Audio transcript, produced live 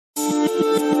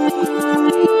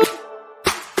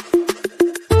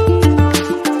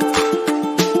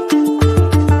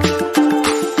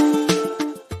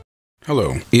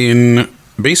Hello. In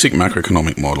basic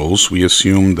macroeconomic models, we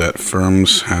assume that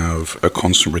firms have a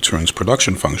constant returns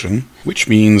production function, which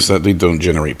means that they don't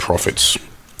generate profits.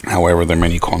 However, there are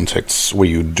many contexts where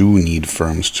you do need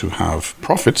firms to have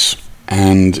profits,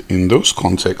 and in those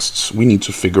contexts, we need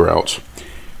to figure out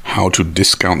how to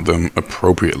discount them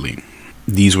appropriately.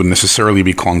 These would necessarily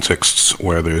be contexts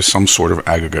where there is some sort of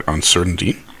aggregate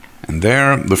uncertainty, and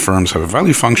there the firms have a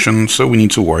value function, so we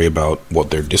need to worry about what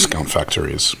their discount factor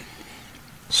is.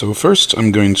 So first,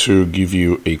 I'm going to give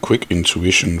you a quick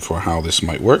intuition for how this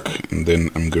might work, and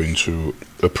then I'm going to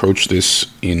approach this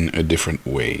in a different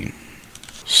way.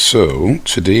 So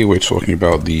today we're talking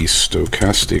about the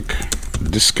stochastic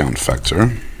discount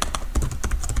factor,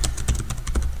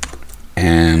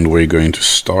 and we're going to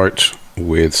start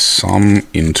with some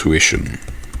intuition.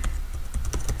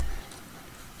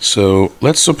 So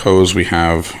let's suppose we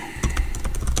have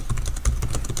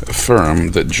a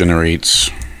firm that generates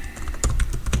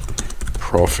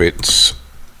profits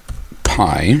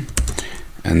pi,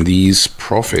 and these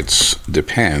profits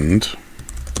depend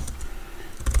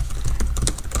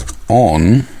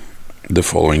on the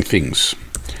following things: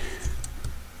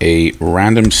 a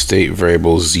random state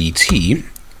variable zt,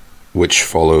 which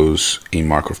follows a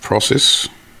Markov process,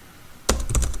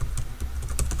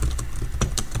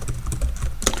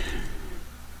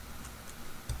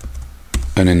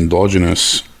 an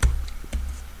endogenous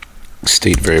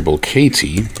state variable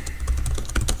kt,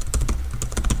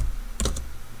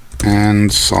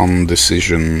 and some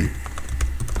decision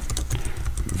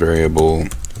variable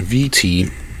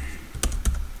vt,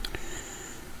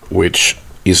 which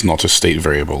is not a state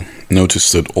variable.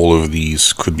 Notice that all of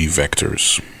these could be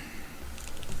vectors.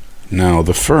 Now,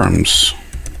 the firm's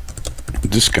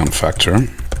discount factor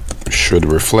should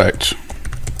reflect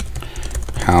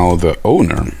how the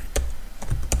owner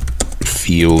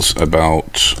feels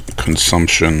about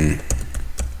consumption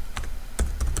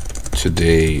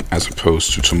today as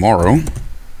opposed to tomorrow.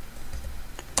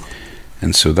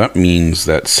 And so that means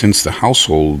that since the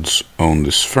households own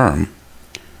this firm,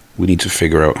 we need to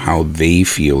figure out how they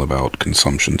feel about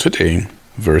consumption today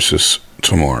versus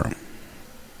tomorrow.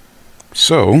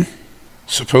 So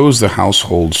suppose the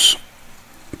household's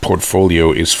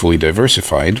portfolio is fully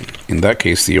diversified. In that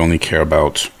case, they only care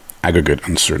about aggregate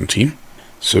uncertainty.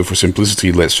 So for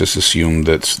simplicity, let's just assume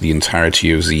that the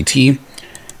entirety of ZT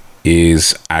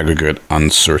is aggregate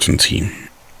uncertainty.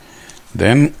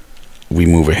 Then we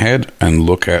move ahead and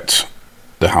look at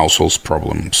the household's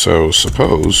problem. So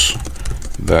suppose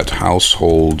that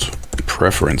household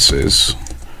preferences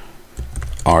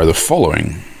are the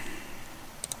following.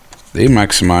 They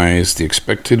maximize the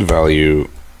expected value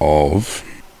of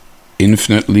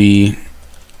infinitely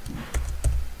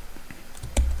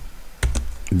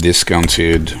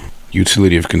discounted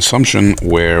utility of consumption,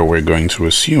 where we're going to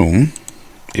assume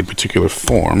a particular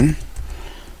form,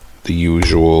 the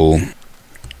usual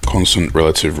constant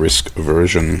relative risk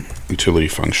aversion utility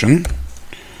function,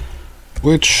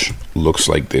 which looks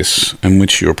like this, and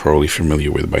which you're probably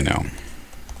familiar with by now.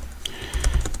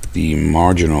 The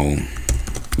marginal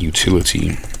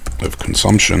utility of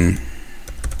consumption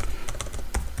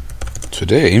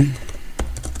today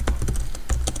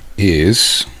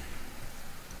is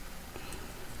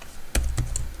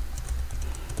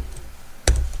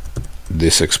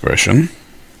this expression.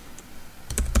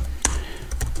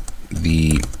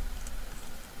 The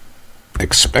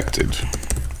expected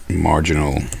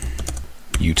marginal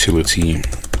utility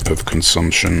of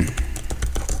consumption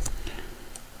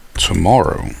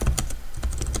tomorrow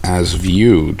as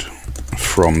viewed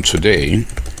from today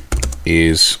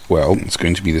is, well, it's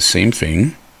going to be the same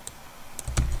thing,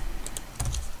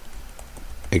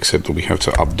 except that we have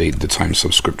to update the time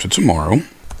subscript to tomorrow.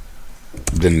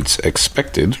 Then it's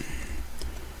expected,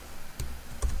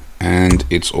 and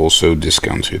it's also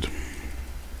discounted.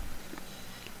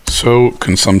 So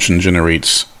consumption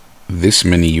generates this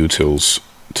many utils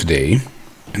today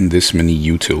and this many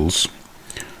utils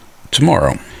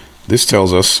tomorrow. This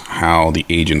tells us how the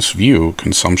agents view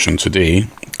consumption today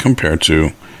compared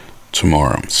to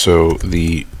tomorrow. So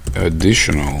the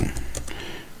additional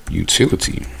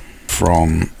utility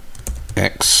from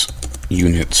X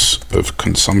units of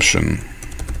consumption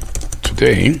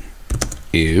today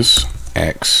is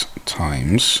X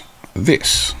times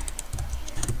this.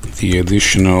 The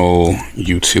additional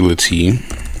utility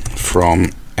from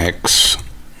X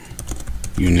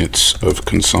units of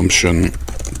consumption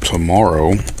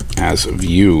tomorrow as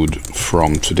viewed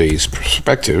from today's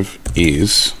perspective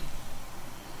is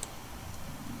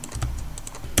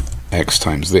x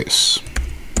times this.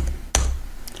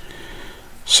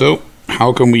 So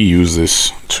how can we use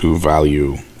this to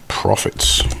value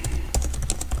profits?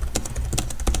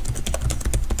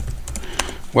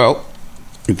 Well,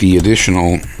 the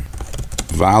additional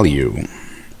value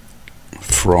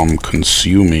from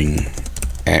consuming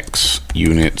X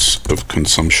units of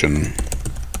consumption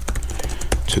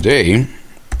today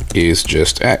is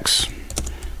just X,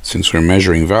 since we're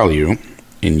measuring value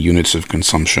in units of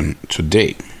consumption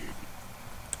today.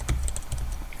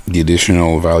 The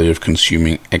additional value of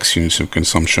consuming X units of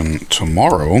consumption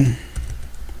tomorrow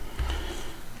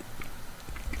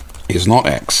is not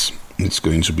X. It's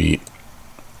going to be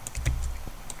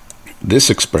this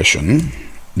expression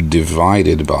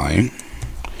divided by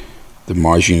the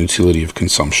margin utility of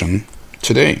consumption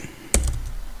today,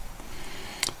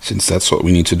 since that's what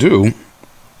we need to do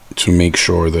to make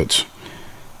sure that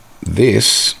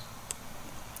this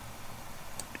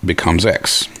becomes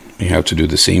X. We have to do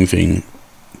the same thing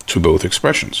to both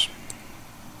expressions.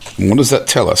 And what does that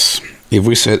tell us? If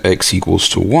we set X equals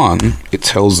to 1, it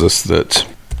tells us that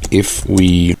if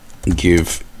we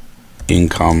give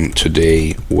income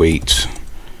today weight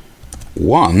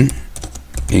 1,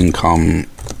 income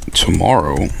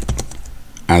tomorrow,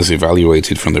 as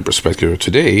evaluated from the perspective of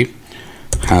today,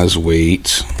 has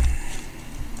weight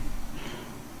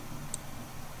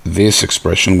this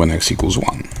expression when X equals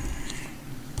 1.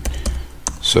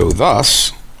 So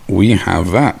thus we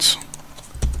have that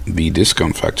the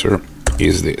discount factor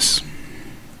is this.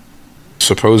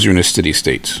 Suppose you're in a steady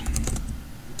state.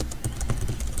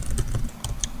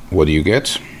 What do you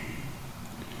get?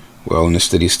 Well, in a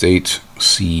steady state,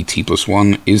 CT plus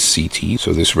 1 is CT,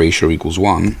 so this ratio equals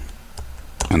 1,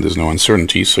 and there's no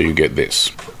uncertainty, so you get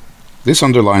this. This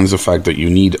underlines the fact that you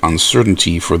need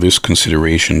uncertainty for this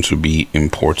consideration to be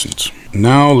important.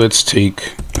 Now let's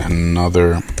take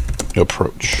another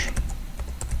approach.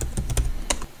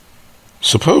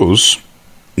 Suppose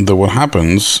that what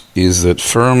happens is that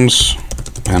firms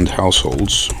and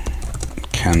households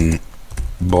can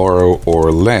borrow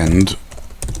or lend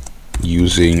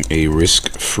using a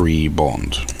risk-free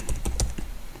bond,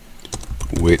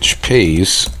 which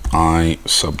pays I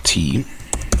sub t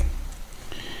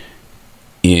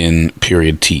in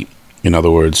period t. In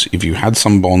other words, if you had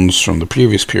some bonds from the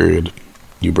previous period,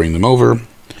 you bring them over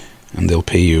and they'll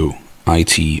pay you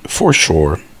IT for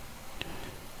sure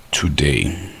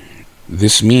today.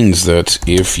 This means that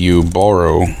if you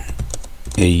borrow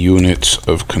a unit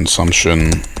of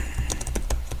consumption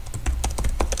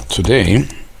today,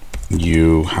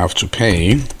 you have to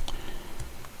pay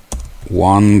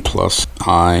 1 plus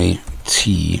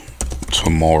IT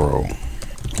tomorrow.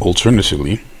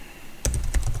 Alternatively,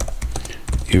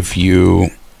 if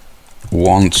you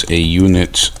want a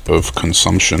unit of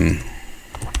consumption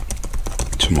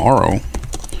tomorrow,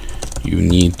 you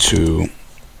need to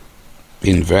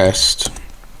invest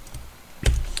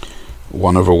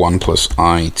 1 over 1 plus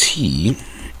IT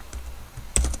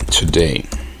today.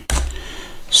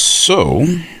 So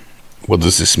what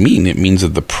does this mean? It means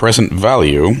that the present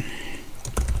value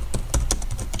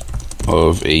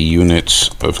of a unit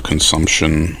of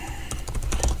consumption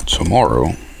tomorrow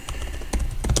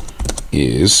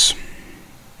is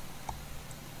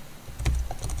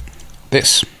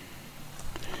this.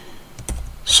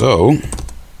 So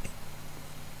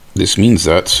this means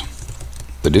that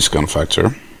the discount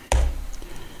factor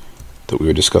that we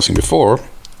were discussing before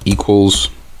equals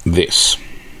this.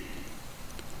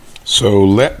 So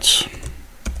let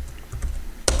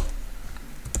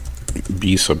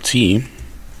B sub t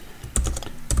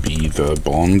be the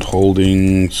bond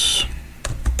holdings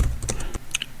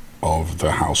of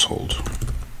the household.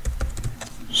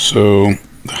 So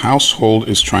the household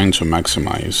is trying to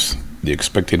maximize the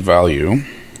expected value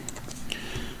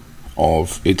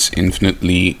of its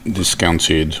infinitely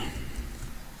discounted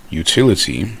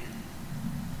utility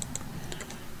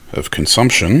of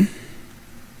consumption.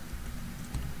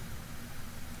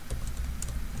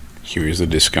 Here is the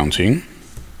discounting.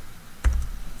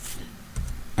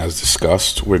 As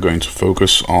discussed, we're going to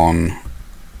focus on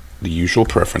the usual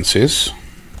preferences.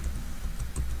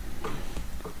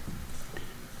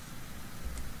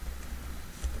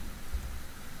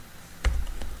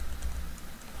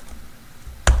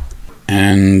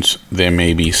 And there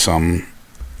may be some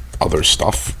other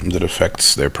stuff that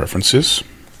affects their preferences,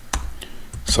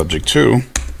 subject to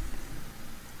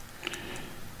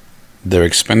their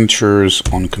expenditures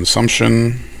on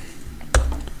consumption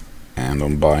and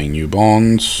on buying new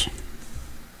bonds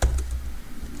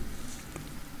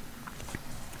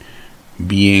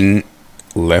being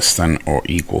less than or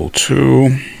equal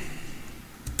to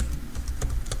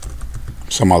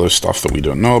some other stuff that we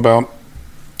don't know about,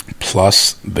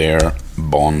 plus their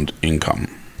bond income.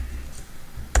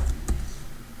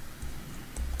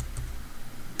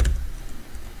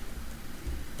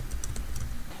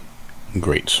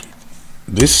 Great.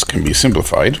 This can be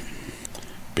simplified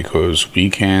because we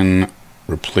can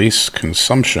replace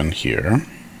consumption here,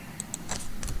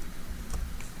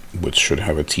 which should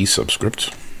have a T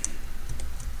subscript,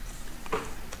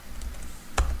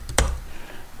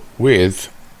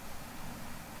 with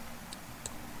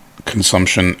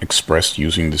consumption expressed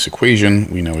using this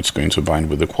equation. We know it's going to bind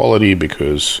with the quality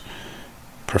because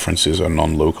preferences are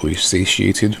non-locally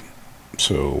satiated.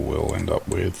 So we'll end up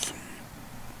with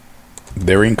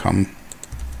their income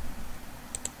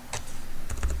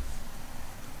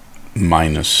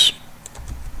minus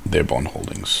their bond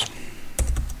holdings.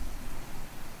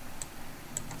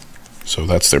 So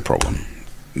that's their problem.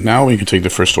 Now we can take the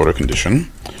first order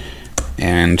condition,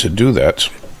 and to do that,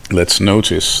 let's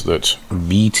notice that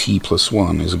BT plus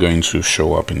 1 is going to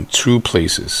show up in two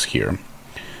places here.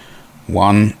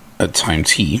 One at time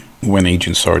t, when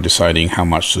agents are deciding how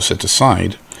much to set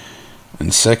aside,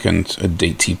 and second at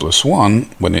date t plus 1,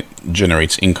 when it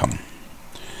generates income.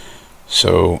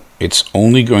 So it's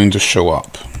only going to show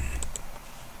up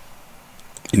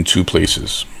in two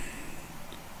places.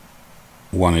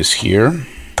 One is here,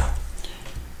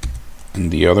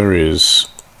 and the other is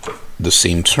the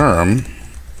same term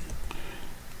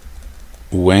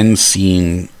when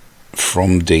seen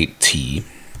from date t,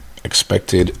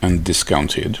 expected and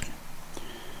discounted,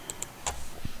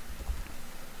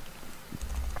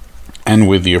 and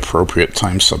with the appropriate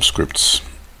time subscripts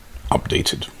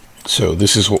updated. So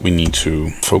this is what we need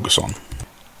to focus on.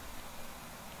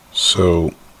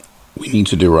 So we need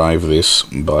to derive this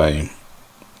by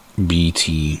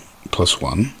BT plus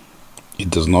 1. It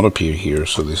does not appear here,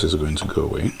 so this is going to go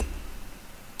away.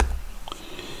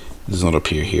 It does not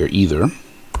appear here either.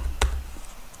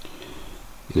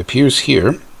 It appears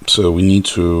here, so we need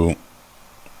to,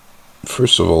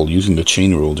 first of all, using the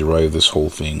chain rule, derive this whole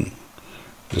thing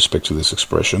with respect to this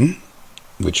expression,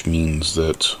 which means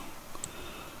that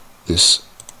this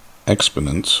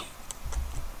exponent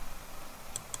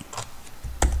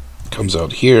comes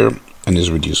out here and is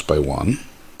reduced by 1.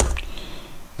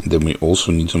 And then we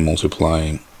also need to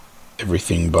multiply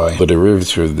everything by the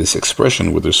derivative of this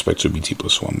expression with respect to BT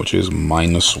plus 1, which is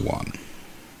minus 1.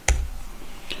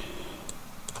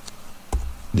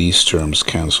 These terms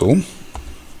cancel.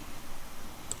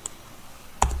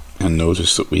 And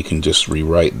notice that we can just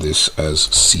rewrite this as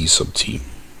C sub t.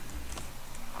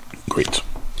 Great.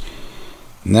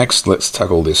 Next, let's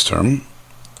tackle this term.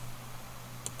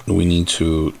 We need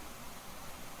to,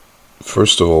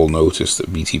 first of all, notice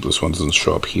that BT plus 1 doesn't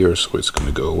show up here, so it's going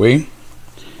to go away.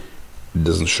 It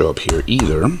doesn't show up here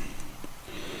either.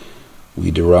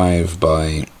 We derive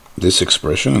by this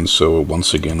expression, and so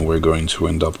once again we're going to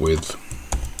end up with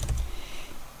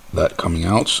that coming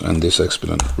out, and this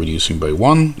exponent reducing by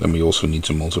 1. Then we also need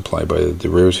to multiply by the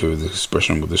derivative of the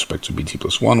expression with respect to BT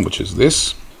plus 1, which is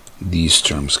this. These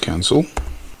terms cancel.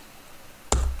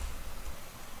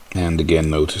 And again,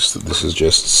 notice that this is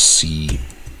just C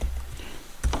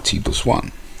t plus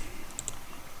 1.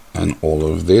 And all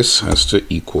of this has to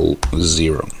equal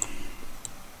 0.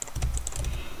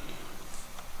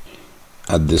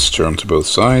 Add this term to both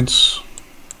sides.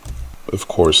 Of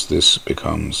course, this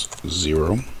becomes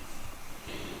 0.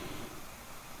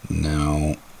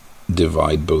 Now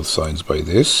divide both sides by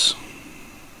this.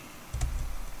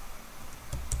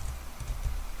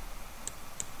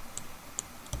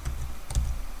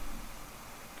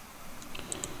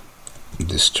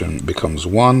 This term becomes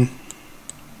 1.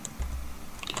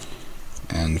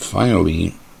 And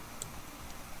finally,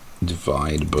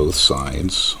 divide both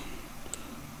sides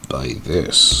by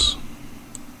this.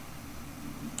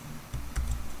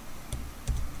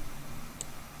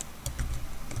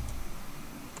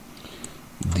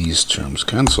 These terms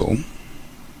cancel.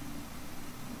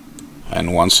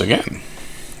 And once again,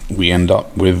 we end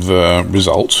up with the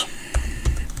result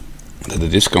that the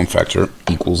discount factor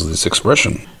equals this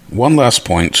expression. One last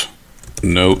point,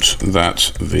 note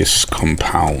that this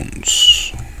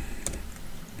compounds.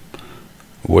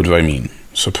 What do I mean?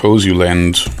 Suppose you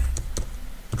lend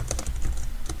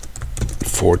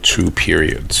for 2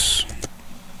 periods.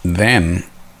 Then,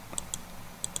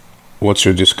 what's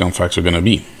your discount factor going to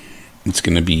be? It's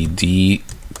going to be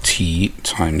dt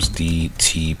times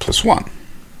dt plus 1,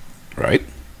 right?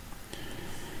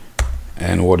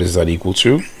 And what is that equal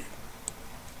to?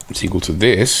 It's equal to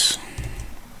this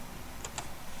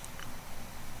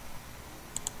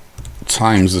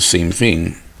times the same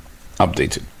thing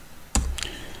updated.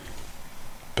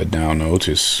 But now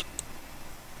notice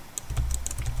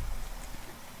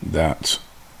that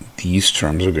these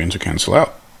terms are going to cancel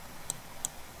out.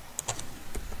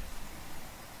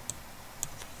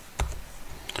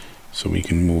 So we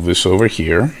can move this over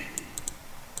here,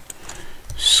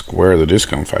 square the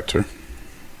discount factor,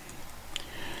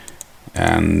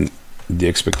 and the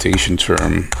expectation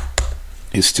term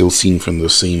is still seen from the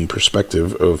same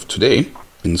perspective of today.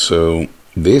 And so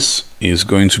this is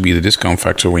going to be the discount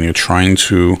factor when you're trying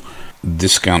to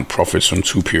discount profits from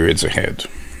 2 periods ahead.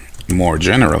 More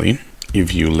generally,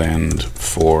 if you lend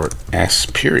for S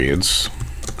periods,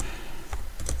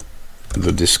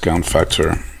 the discount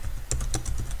factor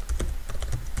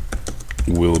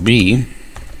will be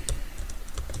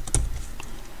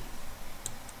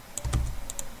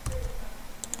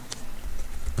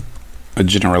a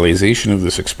generalization of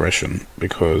this expression,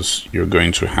 because you're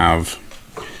going to have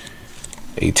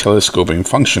a telescoping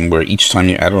function where each time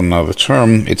you add on another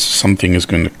term, something is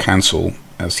going to cancel,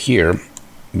 as here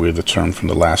with the term from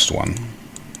the last one.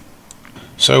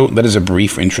 So that is a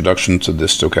brief introduction to the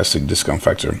stochastic discount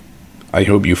factor. I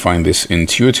hope you find this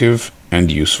intuitive and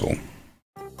useful.